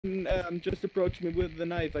just approached me with the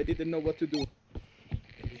knife. I didn't know what to do.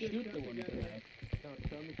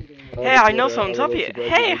 Hey, I know someone's up here.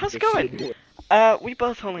 Hey, how's it going? We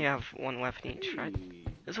both only have one weapon each, right?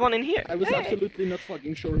 There's one in here. I was absolutely not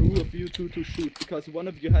fucking sure who of you two to shoot, because one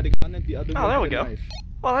of you had a gun and the other one had a knife.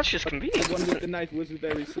 Well, that's just convenient. The one with the knife was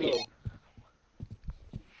very slow.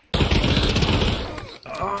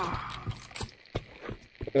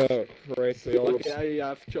 Oh, Christ, they all... Okay, I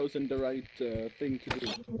have chosen the right thing to do.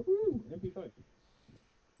 MP5.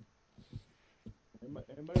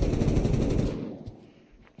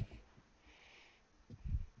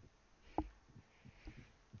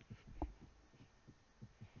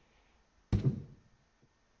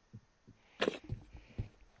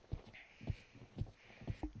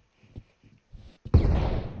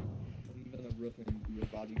 Your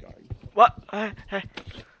bodyguard. What?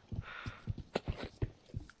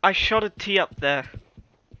 I shot a T up there.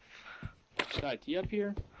 Should I tee up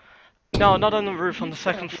here? No, not on the roof, on the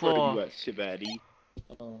second floor.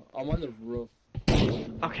 I'm on the roof.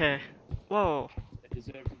 Okay. Whoa.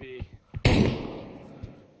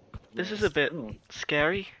 This is a bit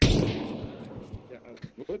scary.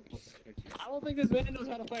 Whoops. I don't think this man knows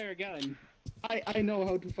how to fire a gun. I know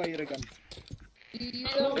how to fire a gun.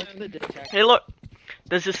 Hey, look.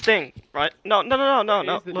 There's this thing, right? No.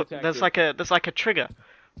 Look, there's like a trigger,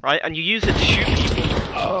 right? And you use it to shoot people.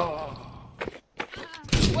 Oh.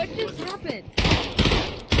 What just happened?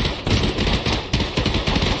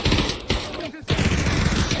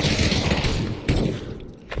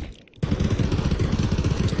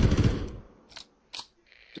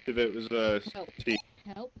 If it was Help. T.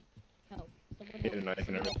 Help. Help. Someone Get a knife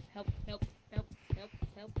and everything. Help.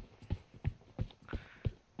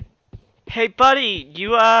 Hey, buddy,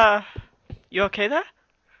 you okay there?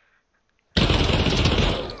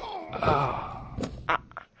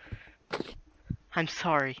 I'm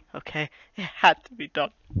sorry, okay? It had to be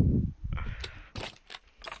done.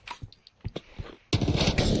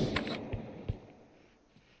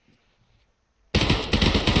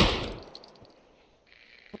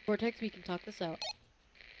 Vortex, we can talk this out.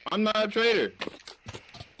 I'm not a traitor.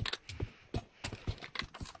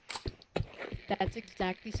 That's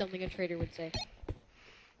exactly something a traitor would say.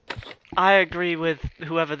 I agree with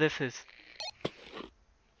whoever this is.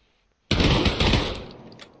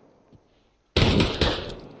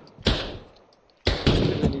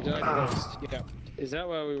 Yeah. Is that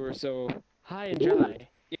why we were so high and dry?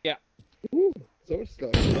 Yeah. Ooh, so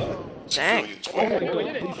stuck. Dang. Oh my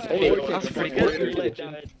god. That's pretty good.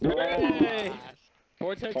 Hooray!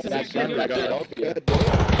 Vortex is actually good.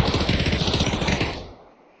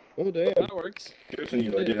 Oh damn. That works. Good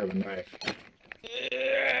thing I did have a knife.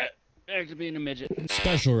 Back to being a midget.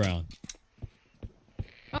 Special round.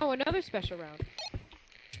 Oh, another special round.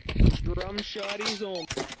 Drum shotties on.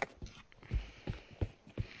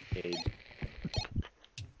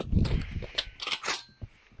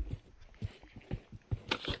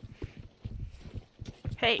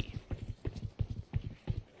 Hey.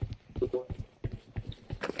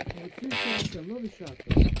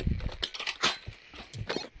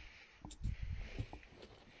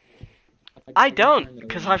 I don't,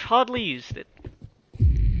 because I've hardly used it.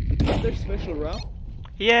 Another special round?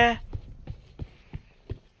 Yeah.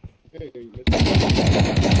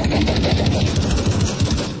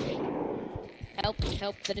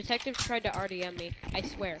 Help. The detective tried to RDM me. I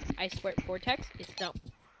swear. Vortex, it's no.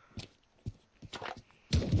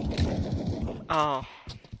 Oh.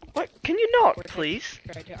 What? Can you not, Vortex please?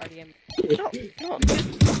 tried to RDM me. No.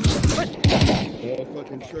 What? I don't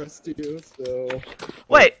fucking trust you, so...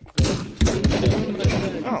 Wait.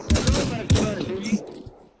 Oh.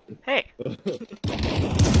 Hey.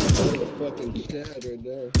 Fucking dead right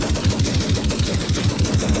there.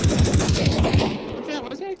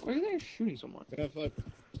 Why is that shooting someone? I like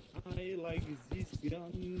this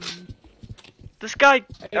gun. This guy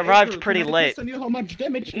arrived pretty late. Can I how much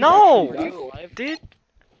damage No! Dude.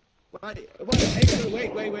 Wait.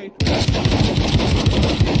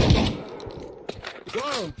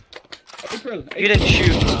 Whoa! April. You didn't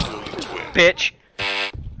shoot, bitch.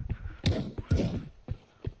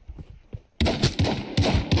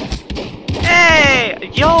 Hey!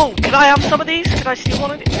 Yo! Can I have some of these? Can I steal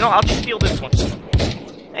one of these? No, I'll just steal this one.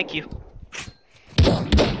 Thank you.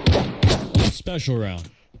 Special round.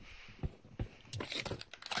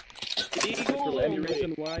 Any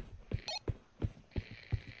reason why?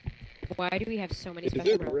 Why do we have so many Is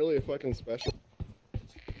special it rounds? really a fucking special?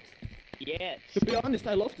 Yes. To be honest,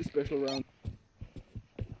 I love the special round.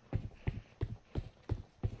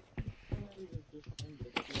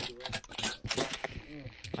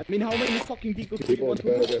 I mean, how many fucking decoys do you People want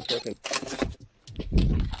better to get fucking...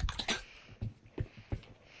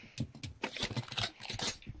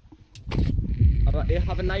 I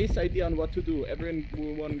have a nice idea on what to do.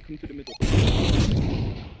 Everyone come to the middle.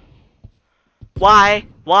 Why?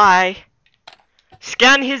 Why?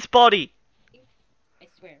 Scan his body. I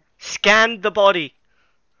swear. Scan the body.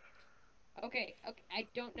 Okay, I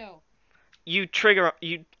don't know. You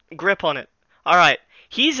grip on it. Alright.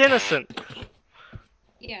 He's innocent.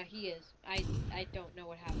 Yeah, he is. I don't know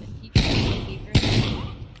what happened. He tried to hit me first.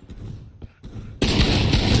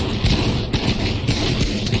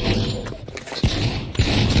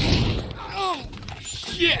 Oh,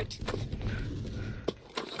 shit!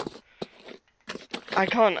 I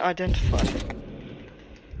can't identify.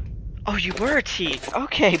 Oh, you were a T.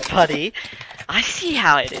 Okay, buddy. I see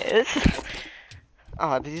how it is.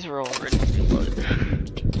 Ah, these are already loaded.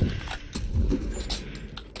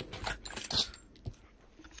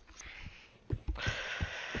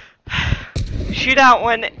 Shootout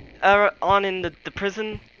went on in the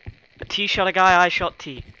prison. A T shot a guy, I shot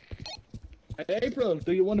T. April,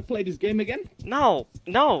 do you want to play this game again? No,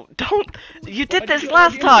 no, don't. You did this you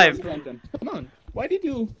last time. Come on. Why did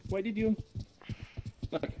you?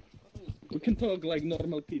 Look, we can talk like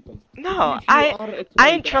normal people. No, If you are a I troll,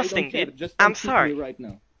 ain't trusting I don't care. it. Just I'm don't shoot sorry. me right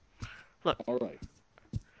now. Look. All right.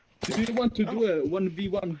 Do you want to do a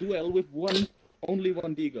 1v1 duel with only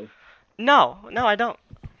one deagle? No, I don't.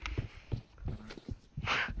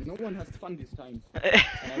 No one has fun this time.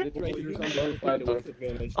 I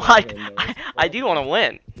I do want to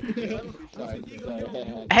win.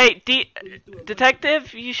 Hey,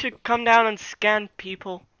 detective, you should come down and scan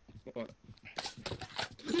people.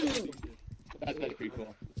 That's pretty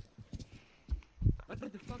cool.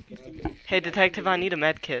 Hey, detective, I need a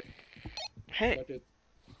med kit. Hey,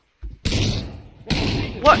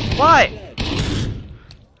 what? Why?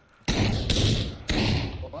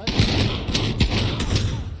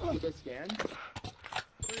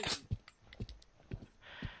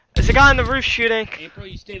 There's a guy on the roof shooting. April,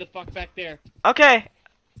 you stay the fuck back there. Okay,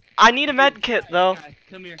 I need a med kit though.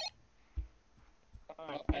 Come here.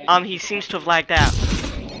 He seems to have lagged out.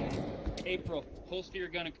 April, holster your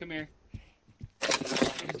gun and come here.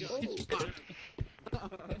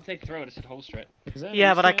 Say throw it, I said holster it.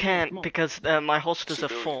 Yeah, but I can't because my holsters are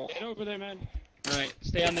full. Get over there, man. Alright,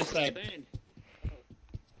 stay on this side.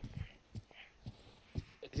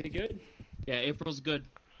 Is he good? Yeah, April's good.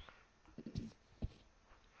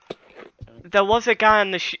 There was a guy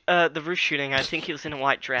on the roof shooting. I think he was in a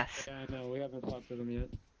white dress. Yeah, I know, we haven't talked to them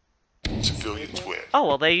yet. Civilians win. Oh,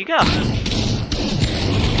 well, there you go.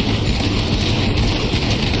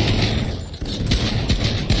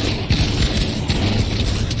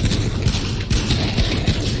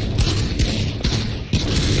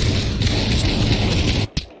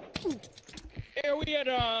 Yeah, we had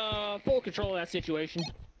full control of that situation.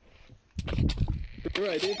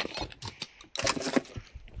 Right, dude.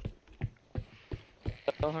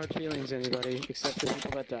 No hard feelings, anybody, except the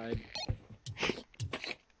people that died.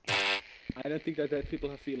 I don't think that people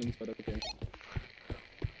have feelings, but okay.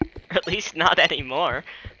 At least not anymore.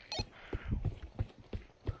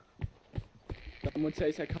 Someone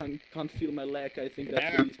says I can't feel my leg. I think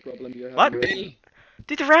that's the least problem you're having. What? Right?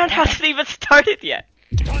 Dude, the round hasn't even started yet.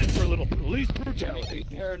 Time for a little police brutality.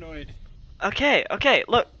 Paranoid. Okay,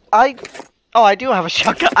 look, I do have a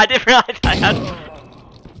shotgun. I didn't realize I had.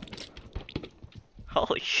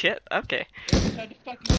 Holy shit, okay. Had to fucking